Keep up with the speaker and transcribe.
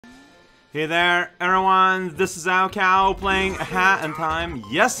Hey there, everyone. This is Cow playing Hat in Time.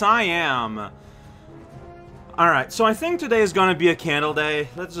 Yes, I am. Alright, so I think today is gonna be a candle day.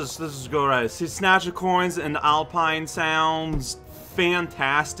 Let's just go right. See, Snatch of Coins and Alpine sounds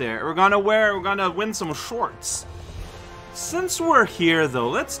fantastic. We're gonna win some shorts. Since we're here though,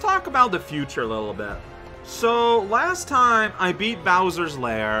 let's talk about the future a little bit. So, last time I beat Bowser's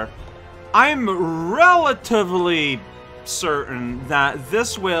Lair, I'm relatively certain that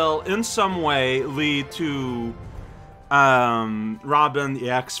this will in some way lead to Robin the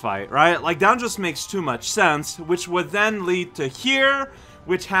X fight, right? Like, that just makes too much sense, which would then lead to here,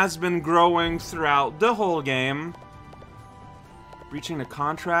 which has been growing throughout the whole game. Reaching the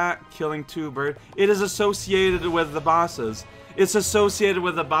contract, killing 2 birds. It is associated with the bosses. It's associated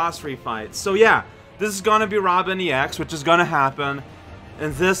with the boss refights. So yeah, this is gonna be Robin EX, which is gonna happen.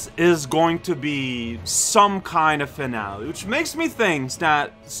 And this is going to be some kind of finale, which makes me think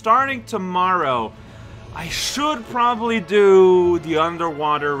that starting tomorrow, I should probably do the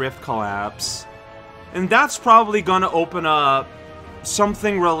underwater rift collapse. And that's probably gonna open up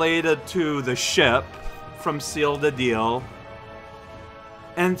something related to the ship from Seal the Deal.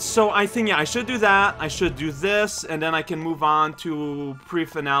 And so I think, yeah, I should do that, I should do this, and then I can move on to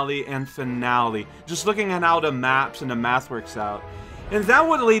pre-finale and finale. Just looking at how the maps and the math works out. And that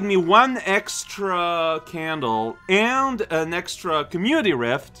would lead me 1 extra candle and an extra community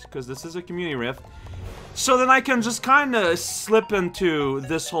rift, because this is a community rift, so then I can just kind of slip into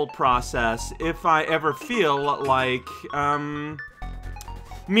this whole process if I ever feel like,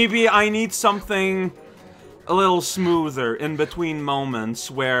 maybe I need something a little smoother in between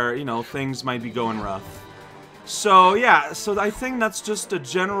moments where, you know, things might be going rough. So yeah, so I think that's just a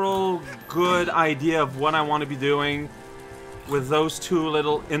general good idea of what I want to be doing with those 2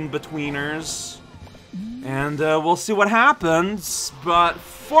 little in-betweeners. And we'll see what happens, but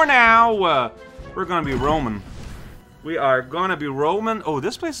for now, we're gonna be roaming. We are gonna be roaming. Oh,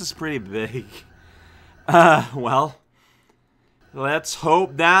 this place is pretty big. Well, let's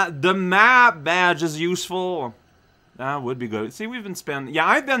hope that the map badge is useful. That would be good. See, we've been spending... Yeah,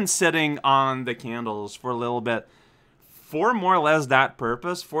 I've been sitting on the candles for a little bit. For more or less that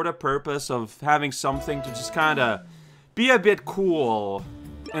purpose. For the purpose of having something to just kind of be a bit cool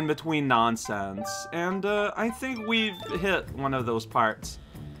in between nonsense. And I think we've hit one of those parts.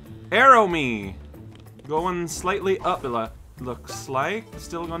 Arrow me! Going slightly up, it looks like.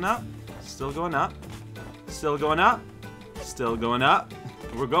 Still going up. Still going up. Still going up. Still going up.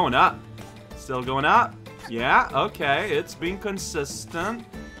 We're going up. Still going up. Yeah, okay, it's been consistent.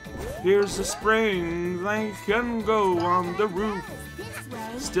 Here's the spring, they can go on the roof.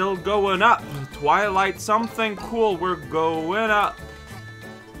 Still going up. Twilight, something cool, we're going up.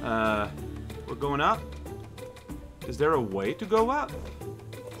 We're going up? Is there a way to go up?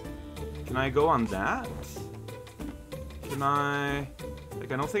 Can I go on that? Can I...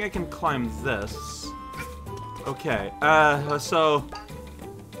 Like, I don't think I can climb this. Okay, so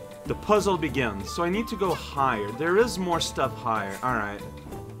the puzzle begins. So I need to go higher. There is more stuff higher. Alright.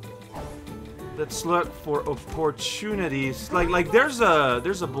 Let's look for opportunities. Like there's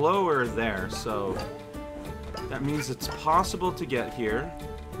a blower there, so that means it's possible to get here.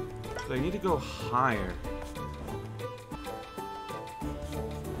 But I need to go higher.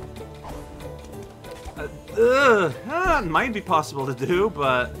 It might be possible to do,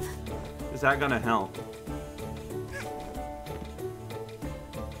 but is that gonna help?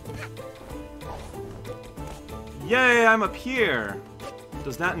 Yay, I'm up here!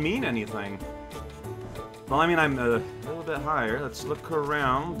 Does that mean anything? Well, I mean, I'm a little bit higher. Let's look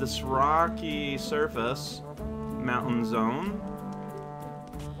around this rocky surface. Mountain zone.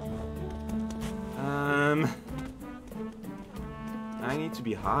 I need to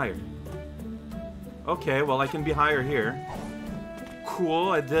be higher. Okay, well, I can be higher here. Cool,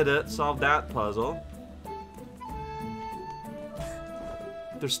 I did it. Solved that puzzle.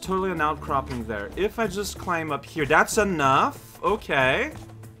 There's totally an outcropping there. If I just climb up here, that's enough. Okay.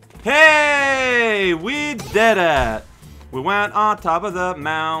 Hey! We did it! We went on top of the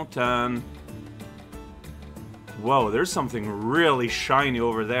mountain. Whoa, there's something really shiny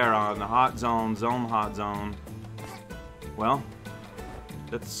over there on the hot zone, hot zone. Well,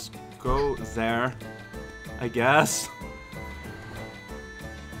 let's go there, I guess.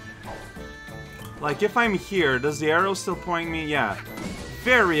 Like, if I'm here, does the arrow still point me? Yeah.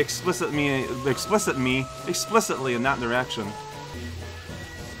 Very explicitly in that direction.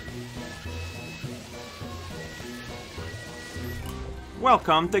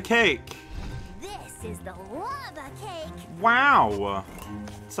 Welcome to cake. This is the lava cake. Wow.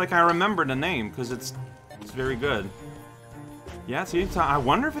 It's like I remember the name because it's very good. Yeah, see, I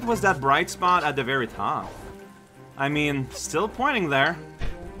wonder if it was that bright spot at the very top. I mean, still pointing there.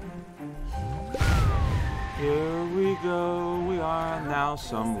 Here we go, we are now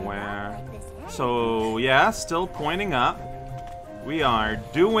somewhere. So, yeah, still pointing up. We are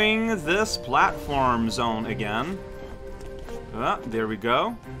doing this platform zone again. There we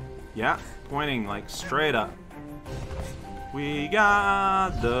go. Yeah, pointing like straight up. We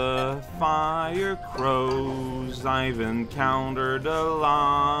got the fire crows. I've encountered a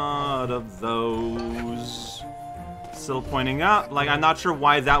lot of those. Still pointing up. Like, I'm not sure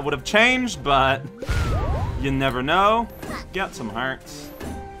why that would have changed, but you never know. Get some hearts.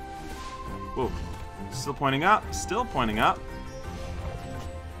 Whoa. Still pointing up. Still pointing up.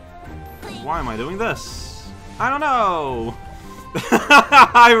 Why am I doing this? I don't know.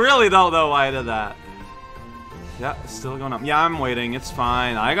 I really don't know why I did that. Yeah, still going up. Yeah, I'm waiting. It's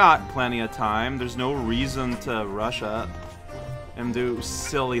fine. I got plenty of time. There's no reason to rush up and do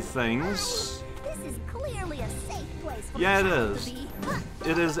silly things. This is clearly a safe place for Yeah, it a child is. to be.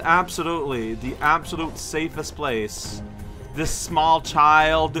 It is absolutely the absolute safest place this small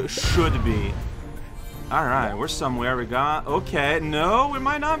child should be. Alright, we're somewhere. We got... Okay, no, we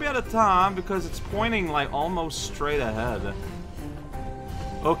might not be at the top because it's pointing like almost straight ahead.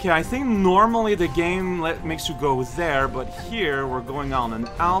 Okay, I think normally the game makes you go there, but here we're going on an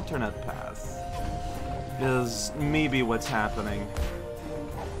alternate path. Is maybe what's happening.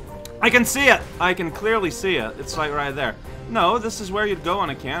 I can see it! I can clearly see it. It's like right there. No, this is where you'd go on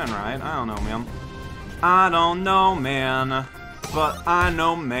a cannon ride. I don't know, man. I don't know, man. But I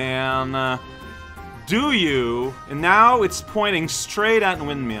know, man. Do you? And now it's pointing straight at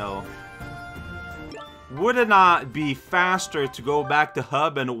Windmill. Would it not be faster to go back to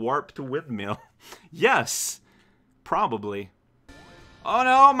Hub and warp to Windmill? Yes, probably. Oh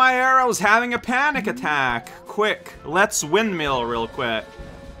no, my arrow's having a panic attack. Quick, let's Windmill real quick.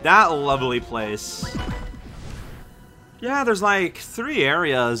 That lovely place. Yeah, there's like 3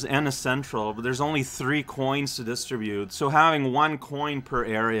 areas and a central, but there's only 3 coins to distribute. So having 1 coin per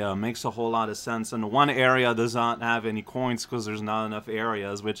area makes a whole lot of sense. And 1 area does not have any coins because there's not enough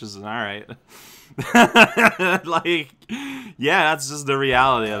areas, which is alright. Like, yeah, that's just the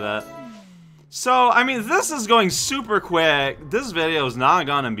reality of it. So, I mean, this is going super quick. This video is not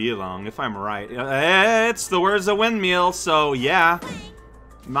gonna be long, if I'm right. It's the words of Windmill, so yeah.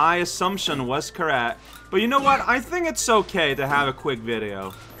 My assumption was correct. But you know what? I think it's okay to have a quick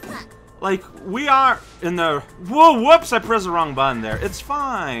video. Like, we are in the... Whoa, whoops, I pressed the wrong button there. It's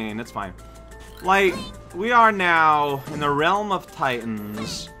fine, it's fine. Like, we are now in the realm of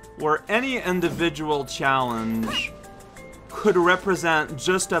Titans, where any individual challenge could represent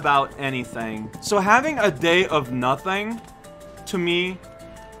just about anything. So having a day of nothing, to me,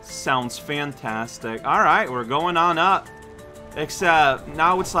 sounds fantastic. Alright, we're going on up. Except,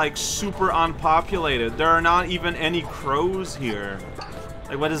 now it's like super unpopulated. There are not even any crows here.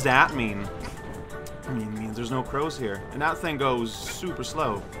 Like, what does that mean? I mean, it means there's no crows here. And that thing goes super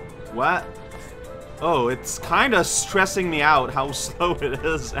slow. What? Oh, it's kind of stressing me out how slow it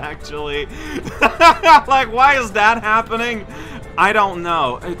is, actually. Like, why is that happening? I don't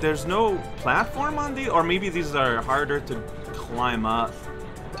know. There's no platform on these? Or maybe these are harder to climb up,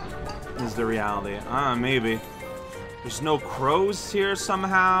 is the reality. Maybe. There's no crows here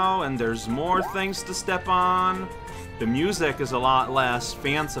somehow, and there's more things to step on. The music is a lot less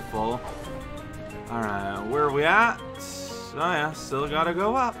fanciful. Alright, where are we at? Oh yeah, still gotta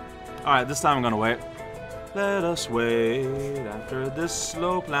go up. Alright, this time I'm gonna wait. Let us wait after this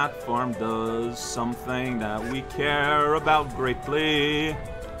slow platform does something that we care about greatly.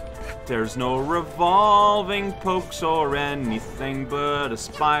 There's no revolving pokes or anything, but a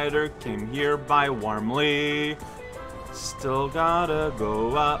spider came here by warmly. Still gotta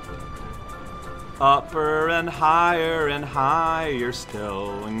go up. Upper and higher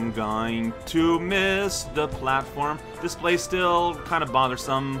still. I'm going to miss the platform. This place still kind of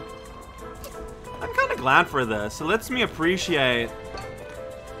bothersome. I'm kind of glad for this. It lets me appreciate,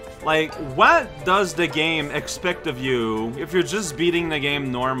 like, what does the game expect of you if you're just beating the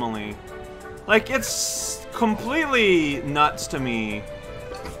game normally? Like, it's completely nuts to me,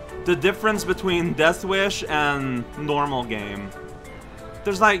 the difference between Death Wish and normal game.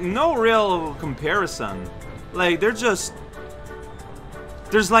 There's like no real comparison. Like, they're just...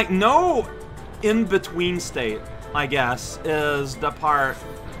 There's like no in-between state, I guess, is the part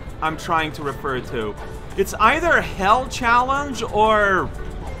I'm trying to refer to. It's either hell challenge or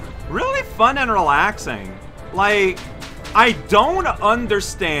really fun and relaxing. Like, I don't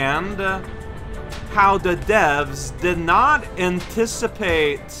understand how the devs did not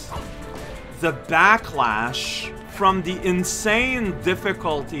anticipate the backlash from the insane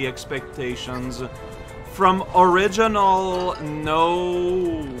difficulty expectations from original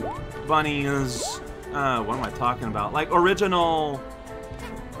no bunnies. What am I talking about? Like original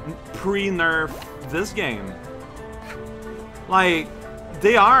pre-nerf this game. Like,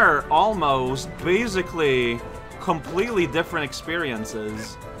 they are almost basically completely different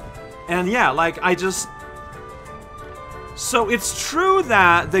experiences. And yeah, like, so it's true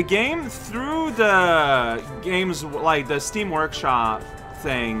that the game, through the games, like the Steam Workshop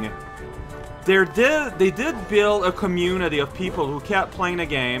thing, they did build a community of people who kept playing the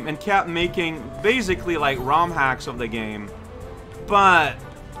game and kept making basically like ROM hacks of the game. But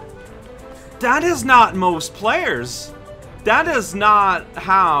that is not most players. That is not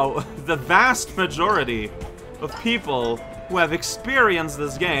how the vast majority of people who have experienced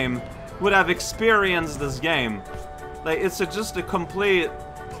this game would have experienced this game. Like, it's just a complete...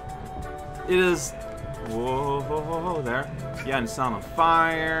 It is... Whoa, whoa, whoa, whoa, there. Yeah, and it's on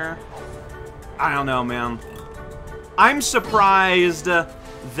fire. I don't know, man. I'm surprised that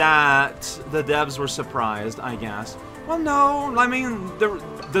the devs were surprised, I guess. Well, no, I mean,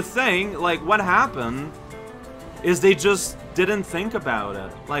 the thing, like, what happened is they just didn't think about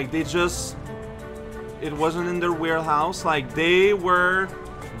it. Like, they just... It wasn't in their wheelhouse. Like, they were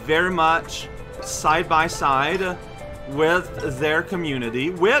very much side by side with their community,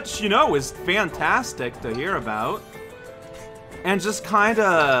 which, you know, is fantastic to hear about. And just kind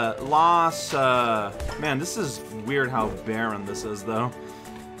of lost, man, this is weird how barren this is, though.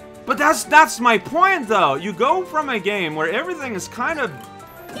 But that's my point, though. You go from a game where everything is kind of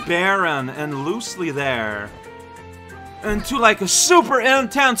barren and loosely there, into like a super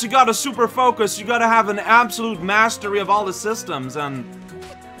intense, you gotta super focus, you gotta have an absolute mastery of all the systems, and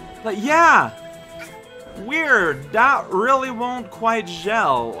like, yeah, weird, that really won't quite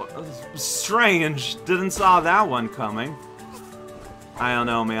gel. Strange, didn't saw that one coming. I don't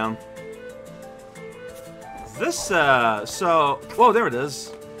know, man. This, so, whoa, there it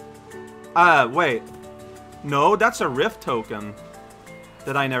is. Wait. No, that's a rift token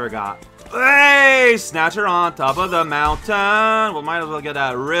that I never got. Hey, Snatcher on top of the mountain. We might as well get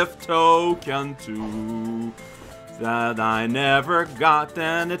that rift token too. That I never got,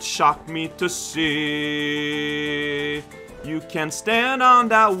 and it shocked me to see. You can stand on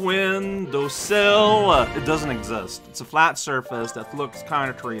that windowsill. It doesn't exist. It's a flat surface that looks kind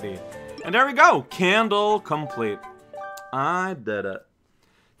of 3D. And there we go. Candle complete. I did it.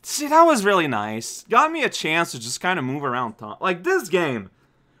 See, that was really nice. Got me a chance to just kind of move around. Like, this game,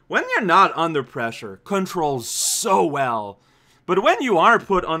 when you're not under pressure, controls so well. But when you are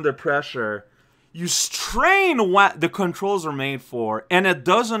put under pressure, you strain what the controls are made for, and it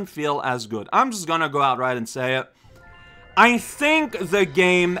doesn't feel as good. I'm just gonna go outright and say it. I think the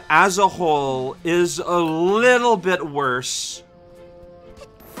game as a whole is a little bit worse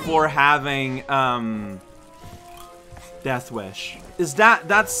for having Death Wish.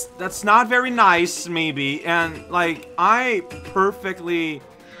 That's not very nice, maybe, and like, I perfectly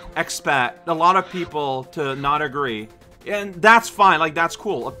expect a lot of people to not agree, and that's fine. Like, that's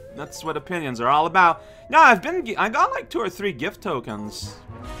cool. That's what opinions are all about. No, I got like 2 or 3 gift tokens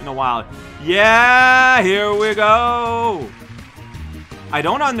in a while. Yeah, here we go. I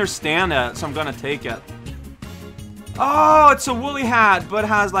don't understand it, so I'm gonna take it. Oh, it's a woolly hat, but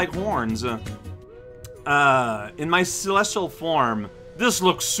has like horns. In my celestial form, this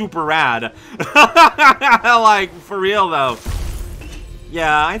looks super rad. Like, for real though.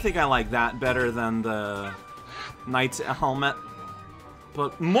 Yeah, I think I like that better than the knight's helmet.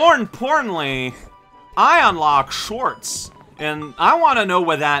 But more importantly, I unlock shorts, and I want to know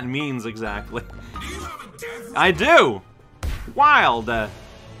what that means exactly. I do. Wild.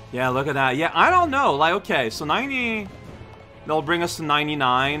 Yeah, look at that. Yeah, I don't know. Like, okay, so 90. They'll bring us to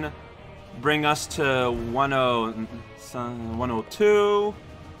 99. Bring us to 102.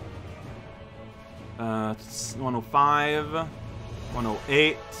 105.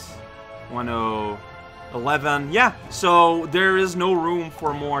 108. 111. Yeah, so there is no room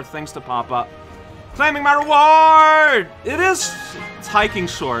for more things to pop up. Claiming my reward! It's hiking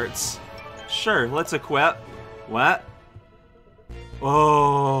shorts. Sure, let's equip. What?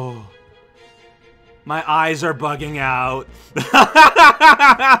 Oh. My eyes are bugging out.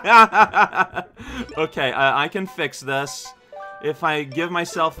 Okay, I can fix this. If I give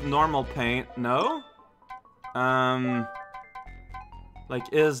myself normal paint. No?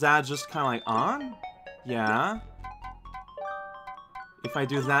 Like, is that just kind of like on? Yeah. If I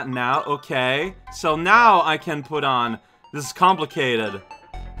do that now, okay. So now I can put on, this is complicated.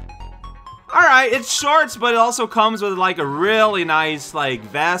 Alright, it's shorts, but it also comes with like a really nice like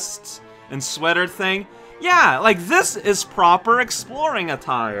vest and sweater thing. Yeah, like this is proper exploring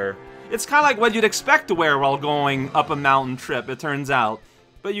attire. It's kind of like what you'd expect to wear while going up a mountain trip, it turns out.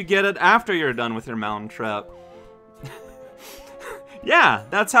 But you get it after you're done with your mountain trip. Yeah,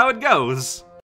 that's how it goes.